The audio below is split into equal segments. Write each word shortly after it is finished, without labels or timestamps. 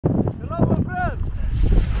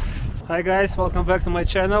Hi guys, welcome back to my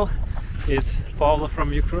channel. It's Pavlo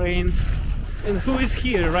from Ukraine. And who is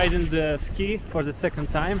here riding the ski for the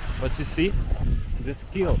second time? What you see? The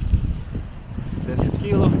skill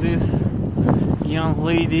of this young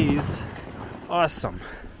lady is awesome.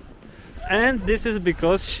 And this is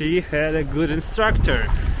because she had a good instructor,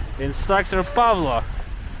 Pavlo.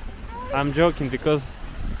 I'm joking because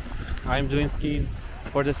I'm doing skiing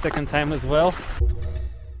for the second time as well.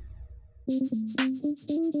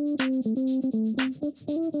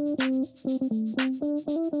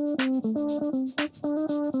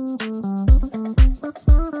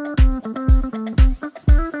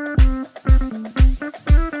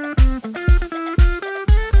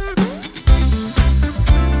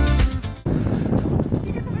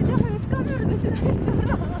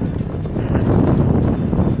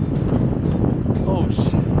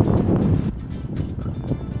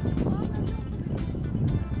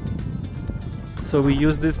 So we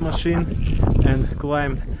used this machine and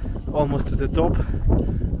climbed almost to the top,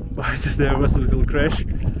 but there was a little crash,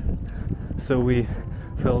 so we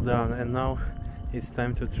fell down, and now it's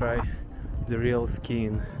time to try the real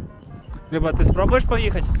skiing. Luba, ты спробуешь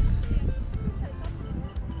поехать?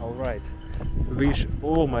 All right.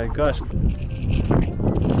 Oh my gosh.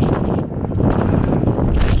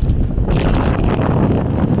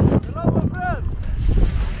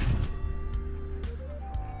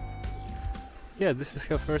 Yeah, this is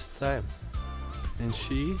her first time, and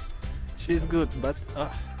she's good, but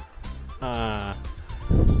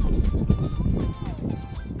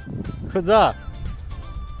Куда?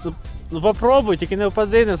 Ну попробуй, тільки не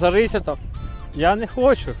впади, не зарися там. Я не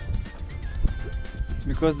хочу.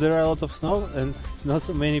 Because there are a lot of snow and not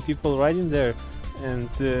so many people riding there, and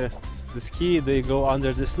the ski, they go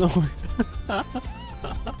under the snow.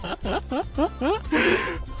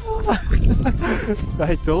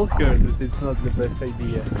 I told her that it's not the best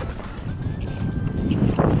idea.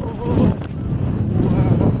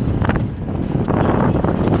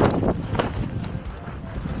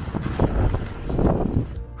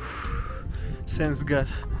 Thanks God,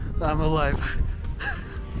 I'm alive.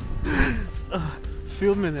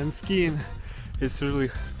 Filming and skiing, it's really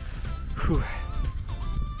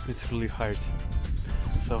hard.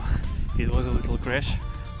 So it was a little crash,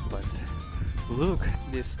 but look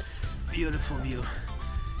at this beautiful view.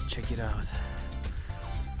 Check it out.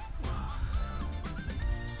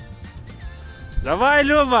 Давай,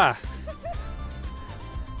 Люба!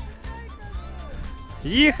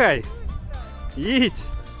 Їхай! Їдь!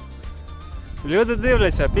 Люди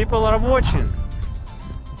дивляться, people are watching.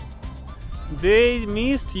 They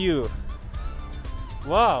missed you.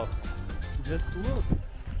 Wow!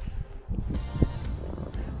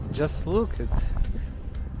 Just look at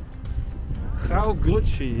how good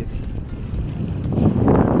she is.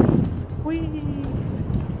 Whee!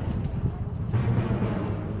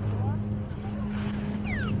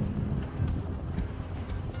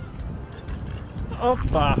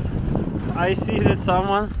 Oppa! I see that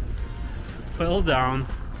someone fell down.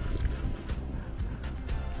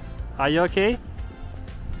 Are you okay?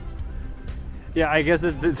 Yeah, I guess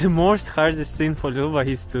that the most hardest thing for Luba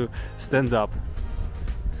is to stand up.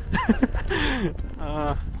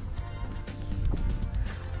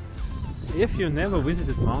 If you never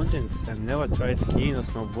visited mountains and never tried skiing or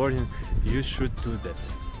snowboarding, you should do that.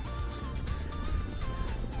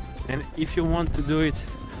 And if you want to do it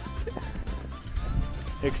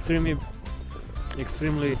extremely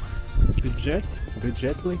budgetly,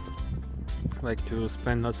 like to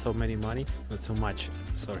spend not so much,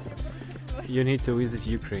 sorry, you need to visit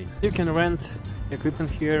Ukraine. You can rent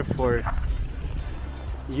equipment here for,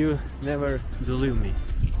 you never believe me.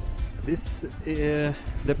 This the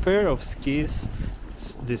pair of skis,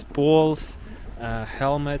 these poles,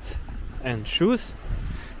 helmet and shoes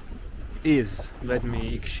is, let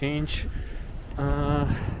me exchange,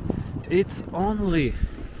 it's only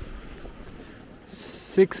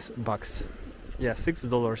 $6. Yeah,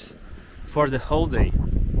 $6 for the whole day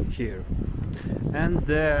here. And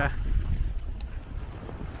the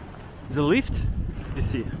lift, you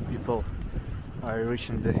see people are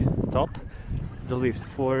reaching the top. The lift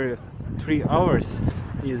for 3 hours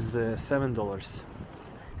is $7.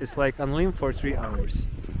 It's like unlimited for 3 hours.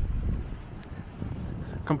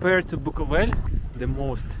 Compared to Bukovel, the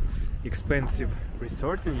most expensive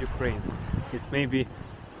resort in Ukraine, it's maybe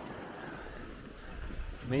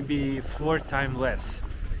 4 times less.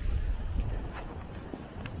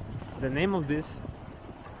 The name of this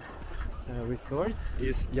resort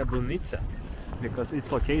is Yablunytsya, because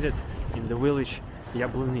it's located in the village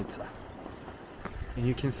Yablunytsya. And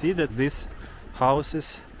you can see that these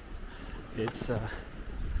houses, it's a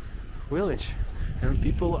village, and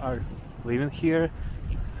people are living here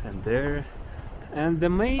and there. And the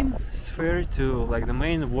main sphere to, like the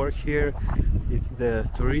main work here, is the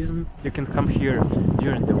tourism. You can come here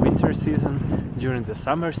during the winter season, during the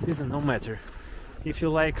summer season, no matter. If you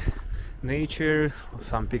like nature,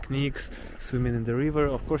 some picnics, swimming in the river,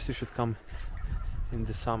 of course you should come in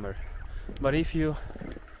the summer. But if you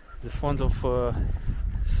are fond of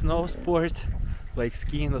snow sport, like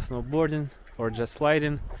skiing or snowboarding or just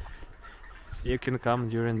sliding, you can come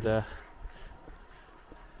during the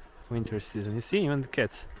winter season. You see, even the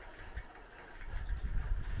cats.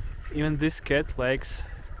 Even this cat likes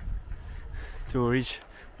to reach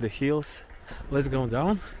the hills. Let's go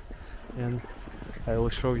down and I will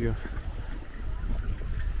show you.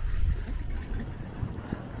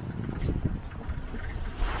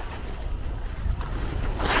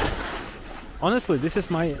 Honestly, this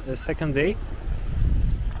is my second day,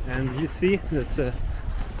 and you see that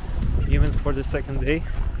even for the second day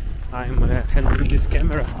I'm handling this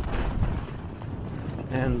camera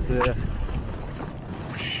and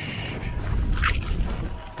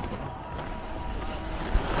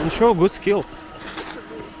show good skill.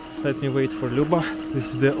 Let me wait for Luba. This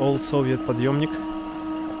is the old Soviet подъемник,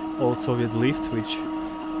 old Soviet lift, which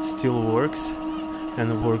still works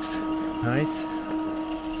and works nice.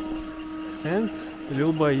 And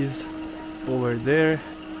Luba is over there.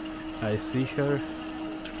 I see her.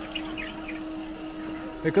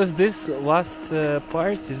 Because this last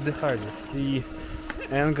part is the hardest. The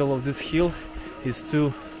angle of this hill is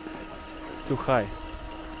too high.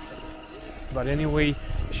 But anyway,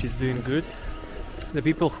 she's doing good. The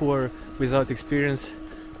people who are without experience,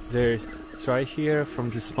 they try here from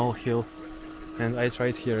this small hill, and I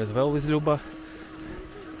tried here as well with Luba.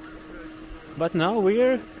 But now we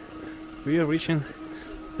are reaching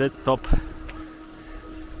the top,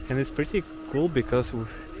 and it's pretty cool because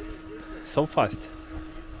so fast.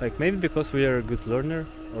 Like maybe because we are a good learner,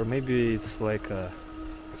 or maybe it's like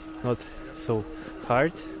not so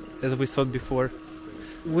hard as we thought before.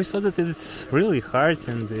 We thought that it's really hard,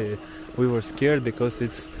 and we were scared because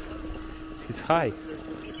it's high.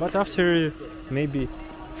 But after maybe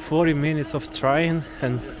 40 minutes of trying,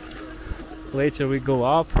 and later we go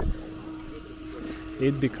up,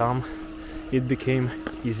 it became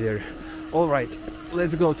easier. All right,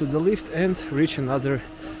 let's go to the lift and reach another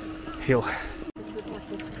hill.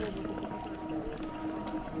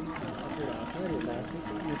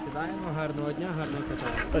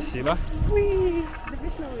 Спасибо.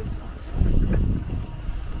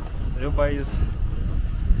 Luba is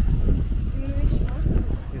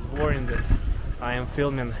worrying that I am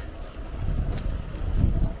filming.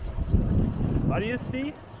 What do you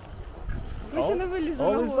see? Ми ще не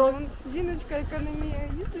вилізли на гору. Жіночка, яка не вміє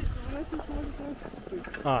їздити, вона ще зможе нас спити.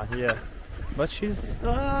 Yeah. But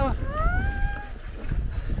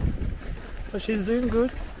she's doing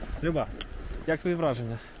good. Люба, як твої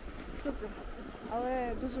враження? Супер.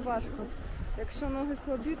 Але дуже важко. Якщо ноги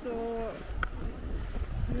слабі, то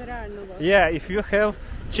нереально важко. Yeah, if you have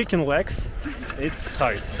chicken legs, it's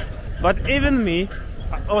hard. But even me,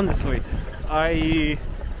 honestly, I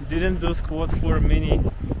didn't do squat for many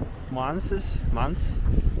months.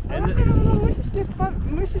 And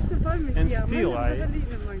still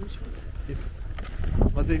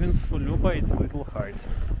but even for Luba it's a little hard.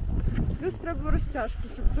 Плюс треба розтяжку,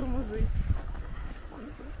 щоб тормозити.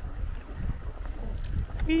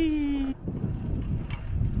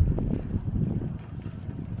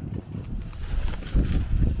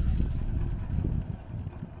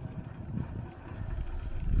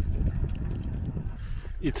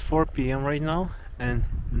 It's 4 p.m. right now and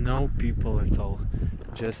no people at all,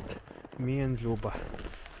 just me and Luba.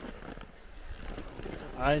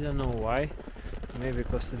 I don't know why, maybe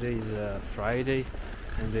because today is Friday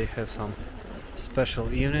and they have some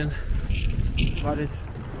special evening, but it's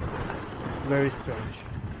very strange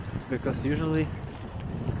because usually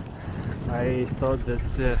I thought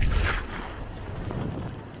that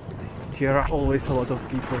here are always a lot of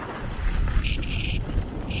people.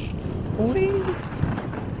 Whee!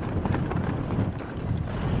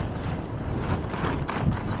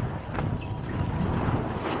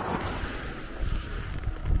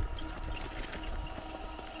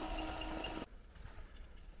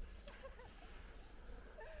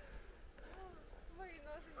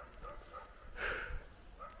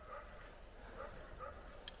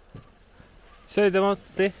 Все, йдемо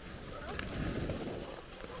туди.